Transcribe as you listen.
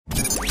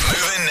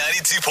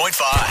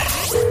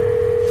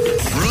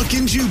92.5. Brooke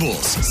and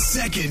Jubal's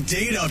second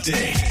date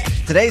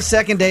update. Today's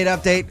second date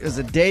update is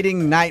a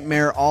dating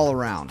nightmare all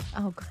around.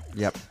 Oh, God.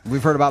 Yep.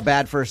 We've heard about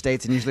bad first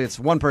dates, and usually it's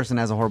one person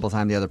has a horrible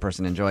time, the other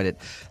person enjoyed it.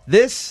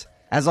 This,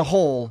 as a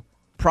whole,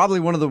 probably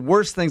one of the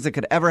worst things that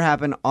could ever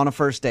happen on a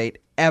first date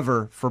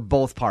ever for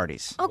both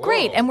parties. Oh,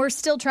 great. And we're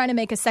still trying to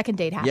make a second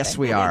date happen. Yes,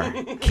 we are.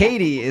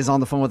 Katie is on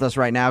the phone with us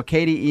right now.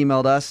 Katie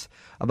emailed us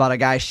about a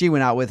guy she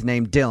went out with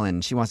named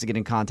Dylan. She wants to get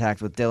in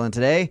contact with Dylan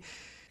today.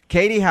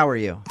 Katie, how are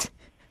you?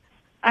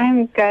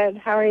 I'm good.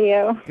 How are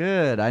you?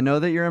 Good. I know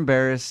that you're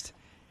embarrassed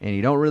and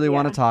you don't really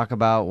want to talk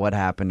about what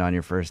happened on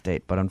your first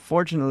date, but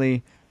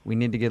unfortunately, we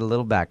need to get a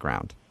little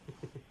background.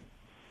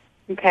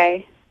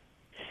 Okay.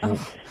 Why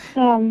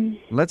don't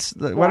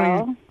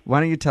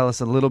you tell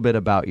us a little bit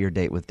about your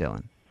date with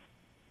Dylan?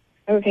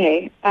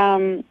 Okay.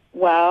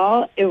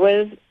 Well, it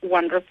was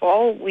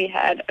wonderful. We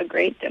had a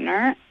great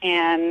dinner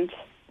and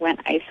went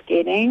ice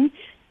skating,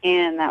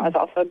 and that was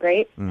also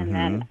great. And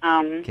then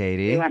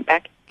Katie? we went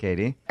back.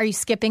 Katie? Are you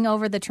skipping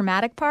over the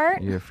traumatic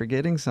part? You're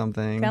forgetting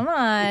something. Come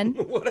on.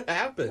 What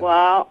happened?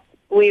 Well,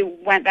 we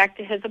went back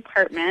to his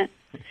apartment,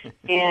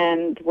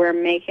 and we're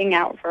making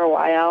out for a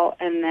while,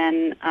 and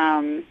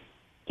then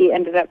he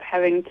ended up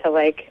having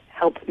to,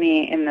 help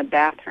me in the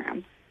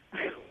bathroom.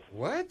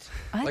 What?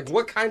 What? Like,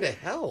 what kind of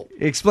help?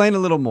 Explain a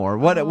little more.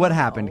 What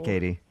happened,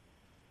 Katie?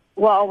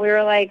 Well, we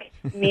were,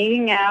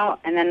 making out,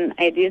 and then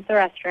I had to use the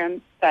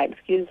restroom, so I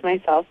excused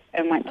myself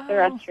and went to the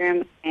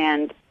restroom,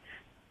 and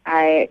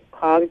I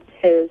clogged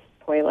his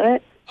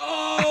toilet.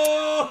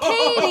 Oh!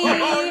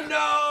 Katie! No!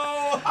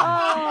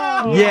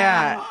 Oh.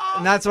 Yeah,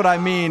 and that's what I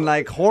mean.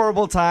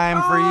 Horrible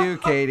time for you,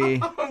 Katie.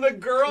 The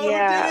girl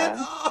Yeah. who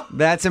did it? Oh.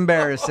 That's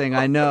embarrassing,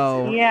 I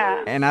know.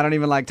 Yeah. And I don't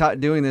even like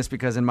doing this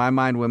because in my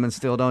mind, women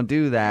still don't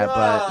do that.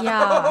 But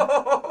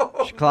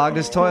Yeah. she clogged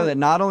his toilet.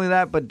 Not only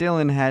that, but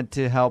Dylan had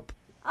to help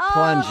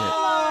plunge it.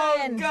 Oh,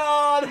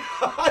 God!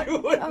 I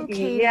would...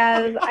 Okay.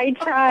 Yes, I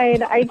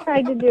tried. I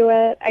tried to do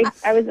it.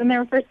 I was in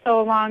there for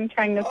so long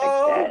trying to fix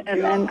it,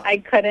 and then I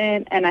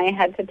couldn't, and I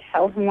had to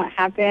tell him what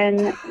happened,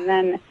 and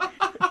then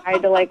I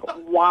had to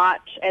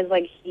watch as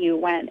he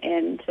went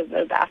into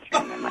the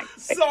bathroom and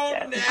fix So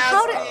it. nasty.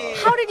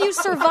 How did you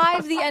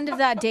survive the end of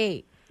that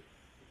date?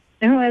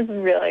 It was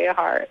really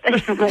hard.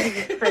 It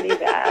was pretty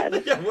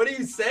bad. Yeah, what do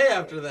you say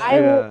after that?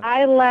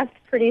 I left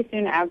pretty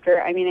soon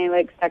after. I mean,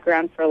 I stuck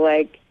around for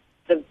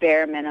the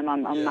bare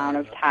minimum amount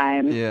of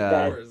time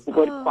that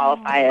would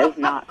qualify as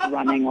not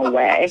running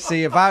away.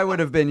 See, if I would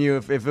have been you,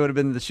 if it would have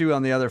been the shoe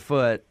on the other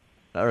foot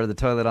or the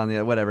toilet on the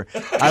other, whatever,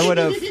 I would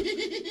have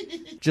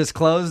just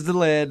closed the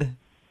lid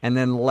and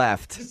then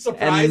left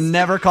Surprise. and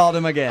never called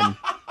him again.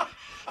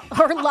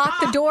 Or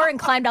locked the door and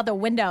climbed out the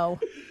window?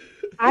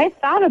 I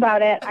thought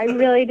about it. I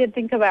really did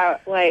think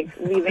about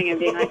leaving and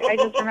being I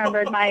just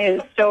remembered my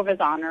stove is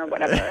on or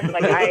whatever.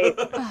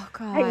 Oh, gosh.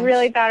 I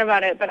really thought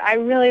about it, but I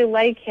really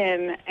like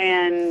him,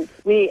 and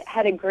we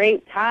had a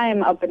great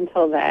time up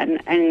until then.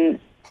 And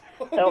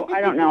so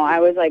I don't know. I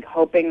was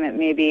hoping that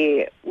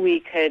maybe we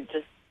could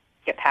just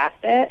get past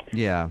it.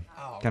 Yeah,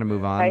 kind of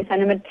move on. I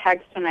sent him a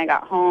text when I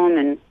got home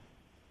and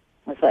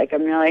was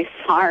I'm really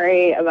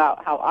sorry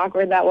about how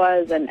awkward that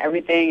was and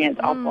everything. It's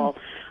awful.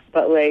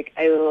 But,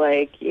 I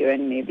like you,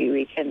 and maybe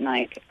we can,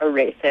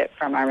 erase it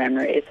from our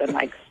memories and,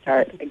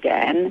 start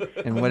again.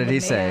 And what did he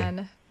say?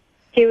 Man.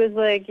 He was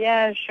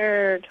yeah,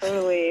 sure,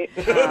 totally.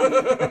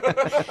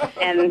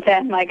 And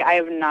then, I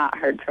have not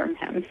heard from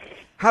him.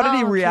 How did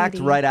he Oh, react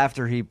Katie. right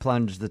after he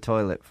plunged the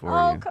toilet for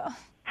Oh, you? God.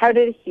 How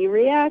did he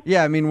react?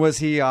 Yeah, I mean, was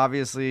he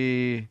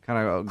obviously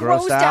kind of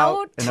grossed Grossed out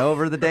out? and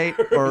over the date?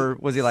 Or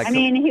was he I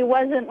mean, he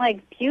wasn't,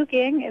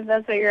 puking, if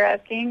that's what you're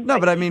asking. No,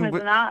 but I mean, He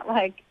was not, he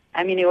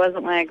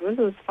wasn't this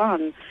is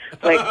fun.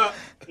 But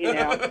he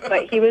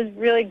was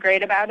really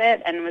great about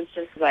it and was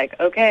just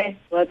okay,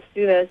 let's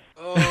do this.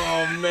 Oh,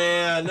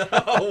 man.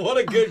 What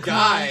a good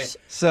guy.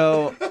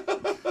 So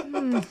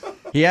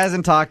he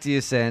hasn't talked to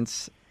you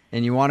since,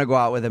 and you want to go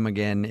out with him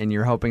again, and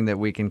you're hoping that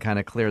we can kind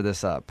of clear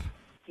this up.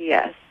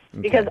 Yes.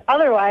 Because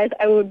otherwise,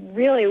 I would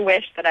really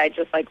wish that I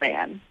just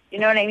ran. You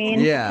know what I mean?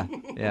 Yeah.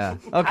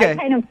 Okay. I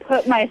kind of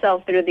put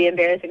myself through the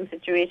embarrassing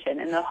situation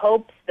in the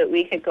hopes that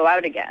we could go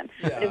out again.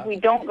 But if we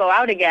don't go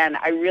out again,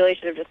 I really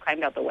should have just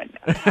climbed out the window.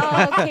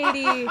 Oh,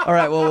 Katie. All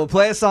right, well, we'll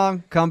play a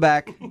song, come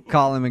back,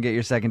 call him, and get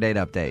your second date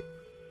update.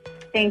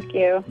 Thank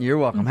you. You're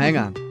welcome. Hang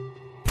on.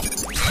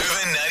 Moving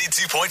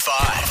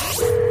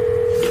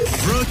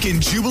 92.5. Brooke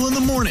and Jubal in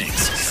the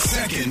mornings.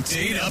 Second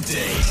date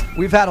update.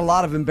 We've had a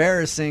lot of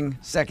embarrassing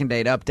second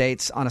date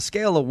updates. On a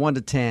scale of 1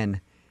 to 10,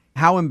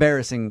 how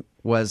embarrassing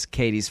was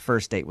Katie's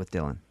first date with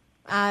Dylan?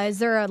 Is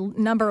there a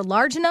number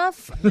large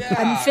enough?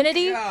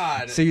 Infinity?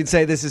 God. So you'd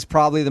say this is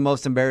probably the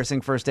most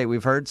embarrassing first date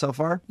we've heard so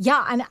far?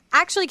 Yeah, and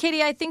actually,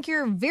 Katie, I think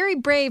you're very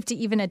brave to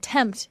even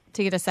attempt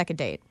to get a second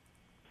date.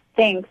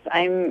 Thanks.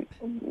 I'm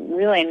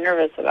really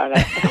nervous about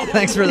it.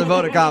 Thanks for the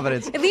vote of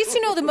confidence. At least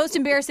you know the most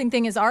embarrassing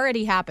thing has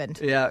already happened.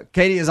 Yeah,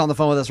 Katie is on the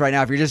phone with us right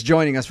now. If you're just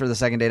joining us for the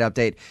second date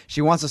update,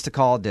 she wants us to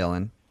call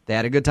Dylan. They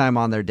had a good time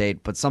on their date,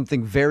 but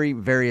something very,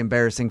 very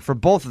embarrassing for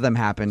both of them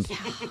happened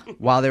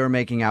while they were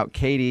making out.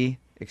 Katie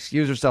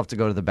excused herself to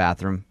go to the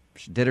bathroom.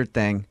 She did her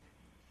thing,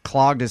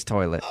 clogged his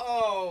toilet.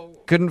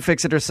 Couldn't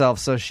fix it herself,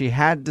 so she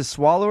had to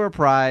swallow her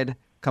pride,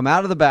 come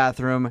out of the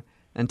bathroom,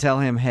 and tell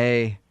him,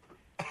 hey,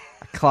 I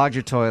clogged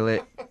your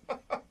toilet.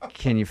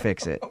 Can you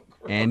fix it?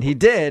 And he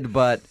did,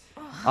 but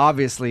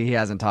obviously he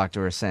hasn't talked to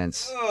her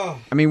since.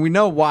 I mean, we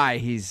know why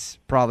he's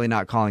probably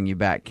not calling you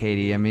back,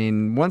 Katie. I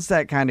mean, once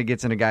that kind of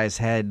gets in a guy's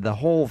head, the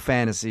whole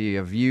fantasy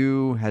of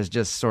you has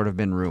just sort of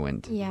been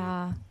ruined.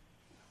 Yeah.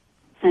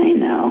 I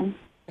know.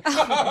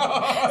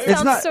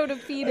 Sounds not- so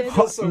defeated.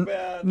 So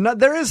bad. No,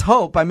 there is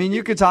hope. I mean,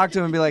 you could talk to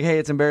him and be like, hey,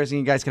 it's embarrassing.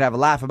 You guys could have a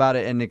laugh about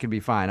it, and it could be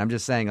fine. I'm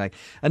just saying, like,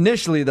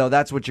 initially, though,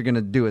 that's what you're going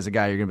to do as a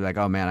guy. You're going to be like,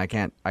 oh, man, I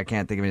can't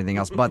think of anything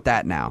else but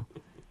that now.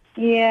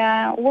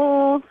 Yeah,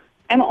 well,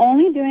 I'm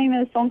only doing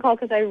this phone call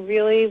because I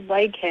really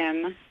like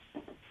him,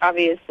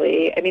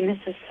 obviously. I mean, this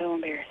is so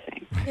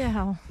embarrassing.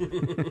 Yeah.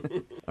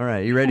 All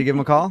right, you ready to give him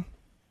a call?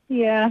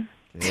 Yeah.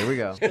 Here we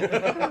go.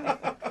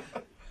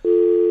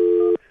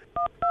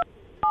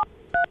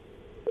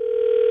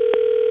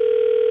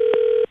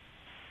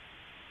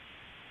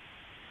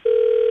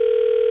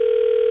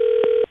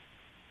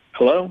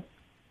 Hello?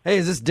 Hey,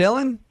 is this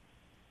Dylan?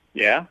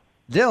 Yeah?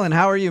 Dylan,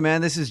 how are you,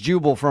 man? This is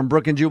Jubal from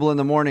Brook and Jubal in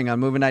the Morning on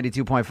Moving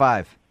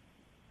 92.5.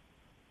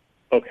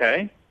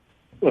 Okay.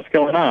 What's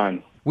going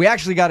on? We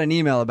actually got an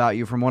email about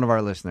you from one of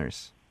our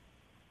listeners.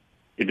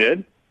 You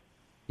did?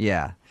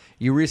 Yeah.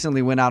 You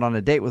recently went out on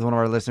a date with one of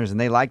our listeners, and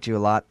they liked you a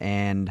lot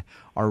and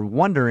are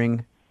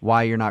wondering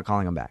why you're not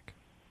calling them back.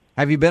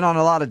 Have you been on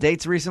a lot of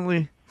dates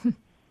recently?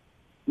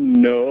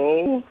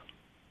 No.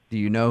 Do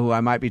you know who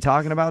I might be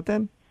talking about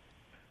then?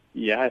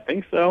 Yeah, I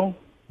think so.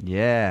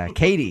 Yeah,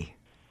 Katie.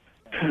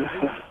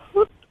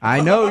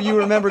 I know you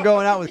remember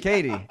going out with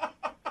Katie.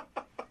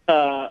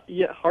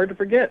 Yeah, hard to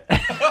forget.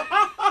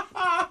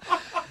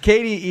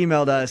 Katie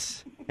emailed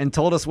us and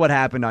told us what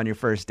happened on your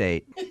first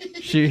date.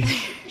 She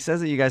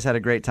says that you guys had a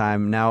great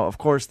time. Now, of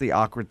course, the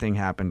awkward thing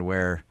happened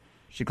where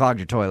she clogged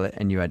your toilet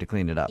and you had to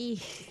clean it up.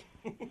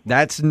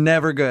 That's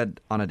never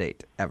good on a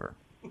date, ever.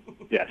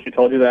 Yeah, she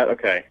told you that?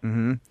 Okay.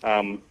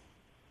 Mm-hmm.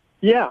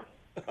 Yeah.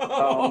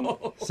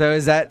 So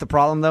is that the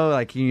problem, though?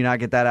 Like, can you not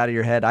get that out of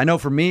your head? I know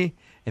for me,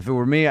 if it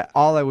were me,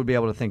 all I would be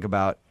able to think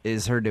about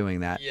is her doing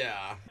that.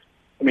 Yeah.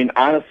 I mean,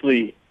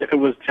 honestly, if it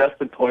was just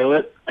the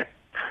toilet, I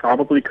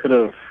probably could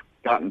have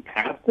gotten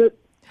past it.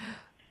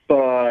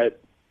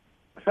 But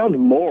I found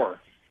more.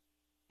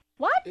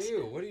 What?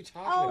 Ew, what are you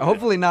talking Oh. about?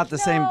 Hopefully not the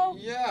same.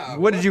 Yeah.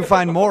 What did you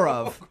find more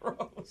of?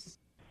 Gross.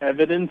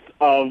 Evidence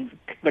of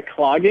the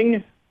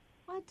clogging.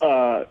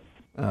 What?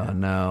 Oh,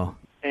 no.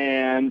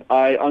 And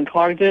I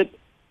unclogged it,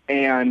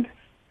 and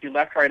she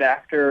left right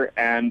after,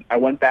 and I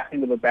went back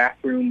into the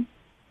bathroom,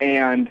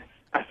 and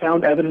I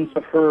found evidence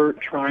of her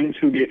trying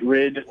to get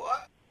rid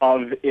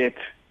of it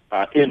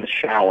in the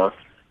shower.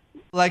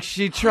 Like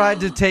she tried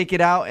to take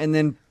it out and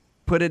then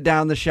put it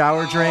down the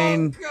shower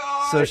drain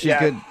so she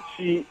could...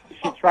 She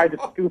tried to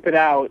scoop it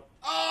out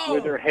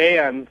with her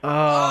hands Oh,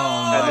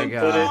 my and then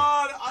put it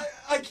God.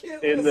 I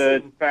can't in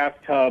the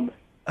bathtub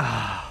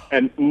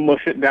and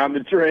mush it down the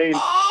drain.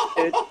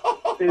 It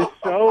is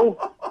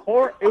so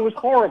it was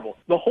horrible.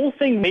 The whole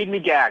thing made me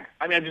gag.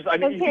 I mean,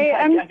 Okay,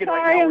 I'm I can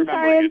right now remember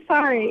I'm it.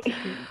 sorry.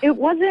 It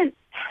wasn't,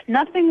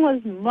 nothing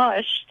was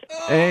mushed.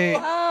 Hey,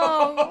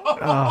 Oh.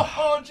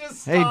 Oh,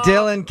 just hey, stop.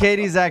 Dylan,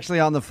 Katie's actually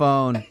on the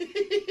phone.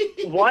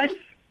 What?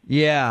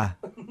 Yeah.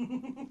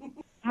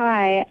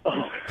 Hi.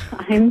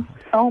 I'm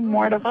so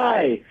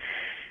mortified. Hi.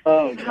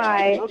 Oh,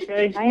 Hi.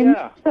 okay. I'm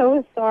Yeah.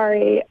 so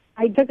sorry.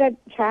 I took a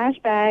trash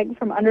bag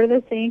from under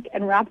the sink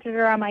and wrapped it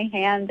around my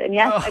hand. And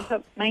yes, I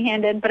put my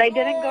hand in, but I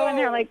didn't go in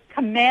there like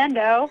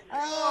commando.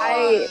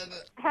 I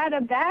had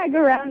a bag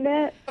around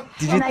it,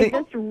 Did you and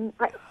think...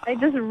 I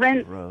just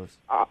rinsed Gross.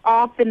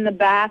 off in the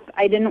bath.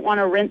 I didn't want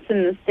to rinse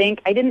in the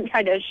sink. I didn't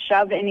try to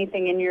shove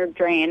anything in your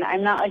drain.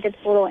 I'm not like a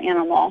little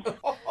animal.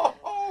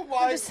 Oh,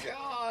 my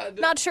God.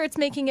 Not sure it's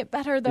making it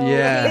better, though.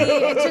 Yeah.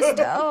 It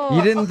just, oh.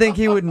 You didn't think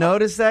he would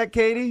notice that,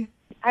 Katie?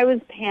 I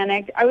was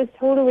panicked. I was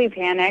totally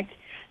panicked.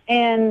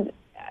 And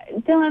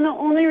Dylan, the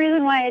only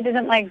reason why I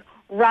didn't like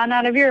run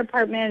out of your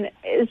apartment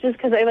is just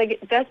because I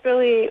like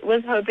desperately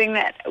was hoping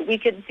that we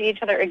could see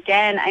each other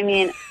again. I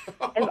mean,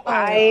 if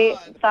I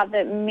thought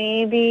that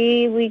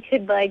maybe we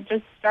could like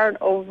just start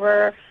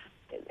over,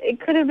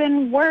 it could have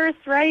been worse,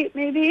 right?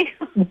 Maybe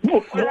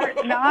or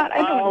not.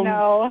 I don't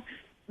know.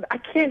 I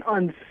can't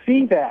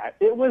unsee that.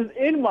 It was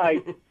in my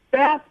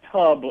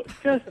bathtub.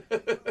 Just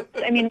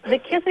I mean, the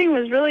kissing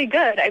was really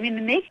good. I mean,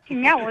 the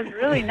making out was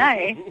really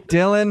nice.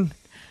 Dylan,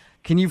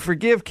 can you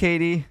forgive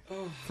Katie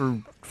for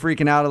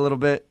freaking out a little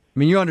bit? I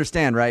mean, you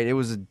understand, right? It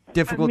was a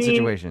difficult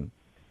situation.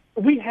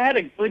 we had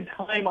a good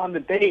time on the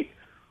date,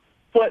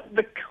 but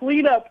the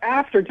cleanup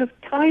after just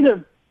kind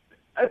of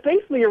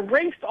basically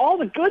erased all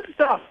the good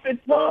stuff.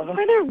 Well, for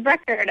the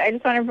record, I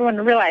just want everyone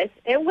to realize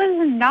it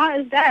was not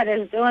as bad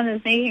as Dylan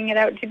is making it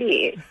out to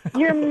be.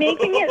 You're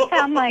making it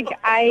sound like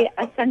I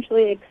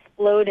essentially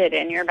exploded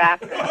in your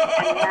bathroom.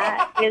 And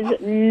that is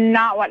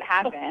not what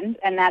happened.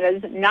 And that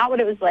is not what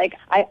it was like.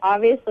 I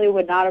obviously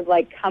would not have,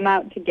 like, come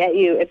out to get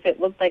you if it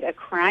looked like a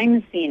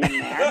crime scene in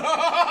there.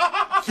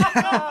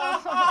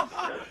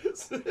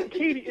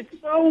 Katie,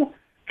 it's so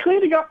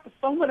cleaning up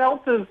someone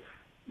else's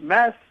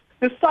mess.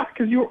 This sucks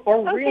because you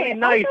are really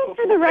nice. Also,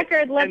 for the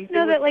record, let's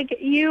know that, like,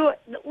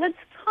 let's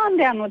calm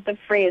down with the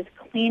phrase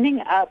cleaning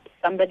up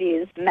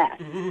somebody's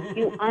mess.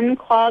 You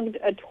unclogged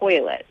a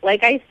toilet.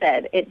 Like I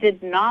said, it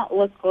did not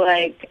look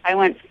like I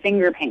went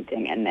finger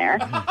painting in there.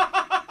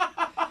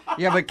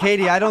 Yeah, but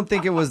Katie, I don't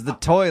think it was the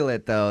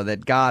toilet, though,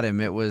 that got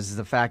him. It was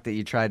the fact that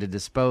you tried to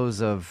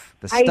dispose of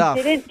the stuff.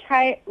 I didn't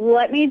try.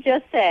 Let me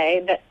just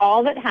say that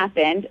all that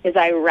happened is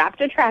I wrapped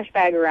a trash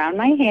bag around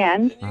my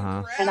hand,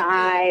 and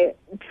I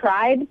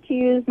tried to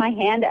use my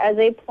hand as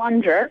a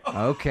plunger.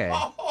 Okay.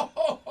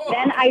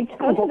 Then I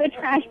took the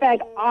trash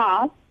bag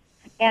off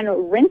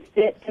and rinsed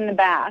it in the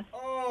bath.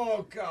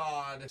 Oh,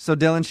 God. So,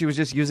 Dylan, she was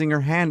just using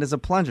her hand as a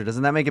plunger.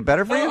 Doesn't that make it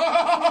better for you?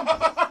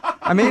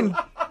 I mean,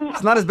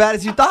 it's not as bad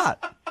as you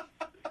thought.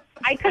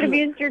 I could have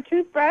used your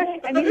toothbrush.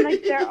 I mean,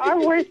 like, there are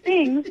worse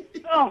things.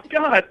 Oh,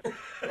 God.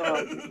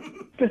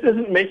 This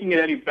isn't making it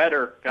any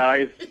better,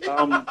 guys.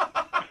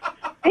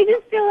 I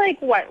just feel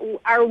like, what,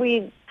 are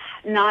we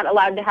not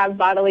allowed to have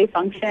bodily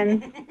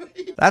function?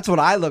 That's what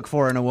I look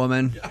for in a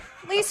woman.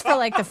 At least for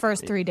like the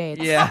first 3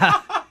 dates.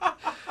 Yeah.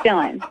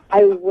 Dylan,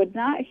 I would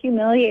not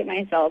humiliate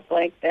myself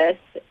like this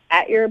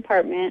at your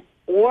apartment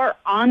or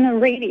on the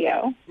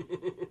radio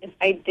if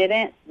I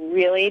didn't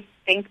really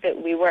think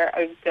that we were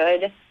a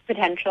good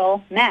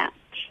potential match.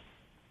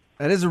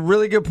 That is a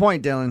really good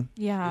point, Dylan.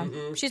 Yeah.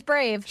 She's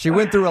brave. She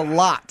went through a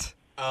lot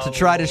to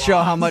try to show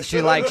how much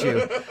she likes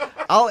you.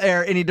 I'll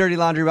air any dirty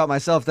laundry about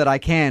myself that I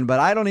can, but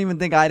I don't even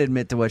think I'd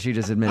admit to what she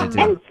just admitted to.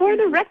 And for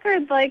the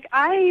record, like,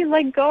 I,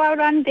 like, go out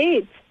on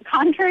dates.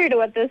 Contrary to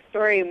what this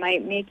story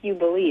might make you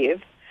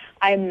believe,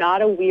 I'm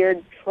not a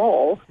weird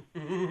troll.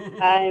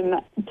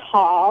 I'm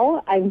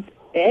tall. I'm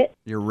fit.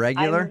 You're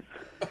regular?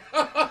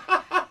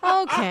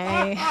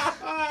 Okay.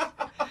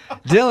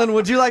 Dylan,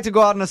 would you like to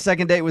go out on a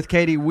second date with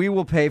Katie? We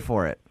will pay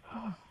for it.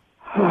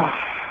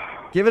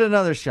 Give it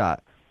another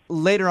shot.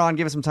 Later on,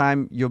 give it some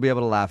time. You'll be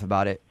able to laugh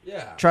about it.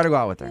 Yeah. Try to go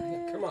out with her.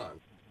 Come on.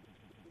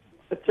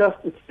 I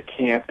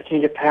can't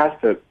get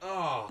past it.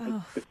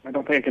 Oh. I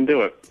don't think I can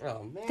do it.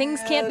 Oh, man. Things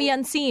can't be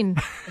unseen.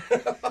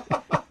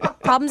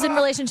 Problems in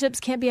relationships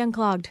can't be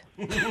unclogged.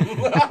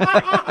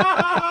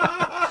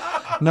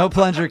 No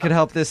plunger could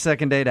help this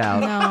second date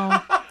out.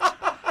 No.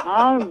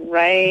 All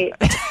right.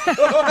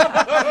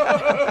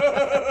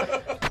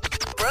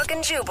 Brooke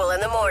and Jubal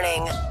in the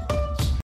morning.